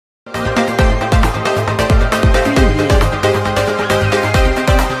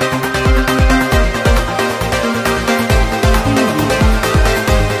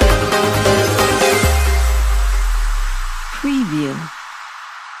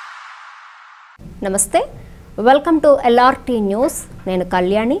నమస్తే welcome to LRT news నేను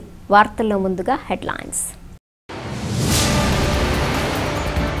కళ్యాణి వార్తల్లో ముందుగా హెడ్లైన్స్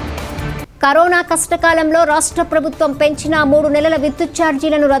కరోనా కష్టకాలంలో రాష్ట్ర ప్రభుత్వం పెంచిన 3 నెలల విద్యుత్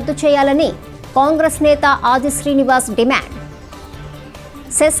ఛార్జీలను రద్దు చేయాలని కాంగ్రెస్ నేత ఆది శ్రీనివాస్ డిమాండ్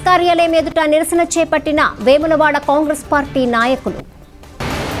సెస్ కార్యాలయం ఎదుట నిరసన చేపట్టిన వేములవాడ కాంగ్రెస్ పార్టీ నాయకులు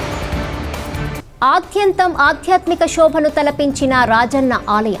ఆద్యంతం ఆధ్యాత్మిక శోభను తలపించిన రాజన్న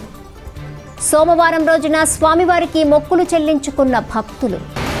ఆలయం సోమవారం రోజున స్వామివారికి మొక్కులు చెల్లించుకున్న భక్తులు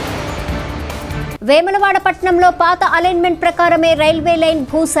వేములవాడ పట్టణంలో పాత అలైన్మెంట్ ప్రకారమే రైల్వే లైన్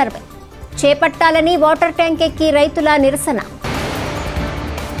భూ సర్వే చేపట్టాలని వాటర్ ట్యాంక్ ఎక్కి రైతుల నిరసన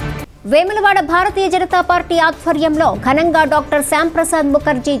వేములవాడ భారతీయ జనతా పార్టీ ఆధ్వర్యంలో ఘనంగా డాక్టర్ శ్యాంప్రసాద్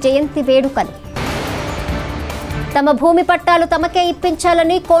ముఖర్జీ జయంతి వేడుకలు తమ భూమి పట్టాలు తమకే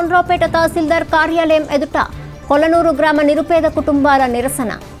ఇప్పించాలని కోన్రాపేట తహసీల్దార్ కార్యాలయం ఎదుట కొలనూరు గ్రామ నిరుపేద కుటుంబాల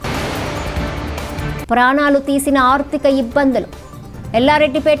నిరసన ప్రాణాలు తీసిన ఆర్థిక ఇబ్బందులు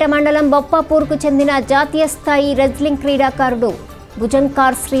ఎల్లారెడ్డిపేట మండలం బొప్పాపూర్కు చెందిన జాతీయ స్థాయి రెజ్లింగ్ క్రీడాకారుడు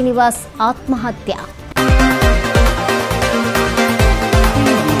భుజంకార్ శ్రీనివాస్ ఆత్మహత్య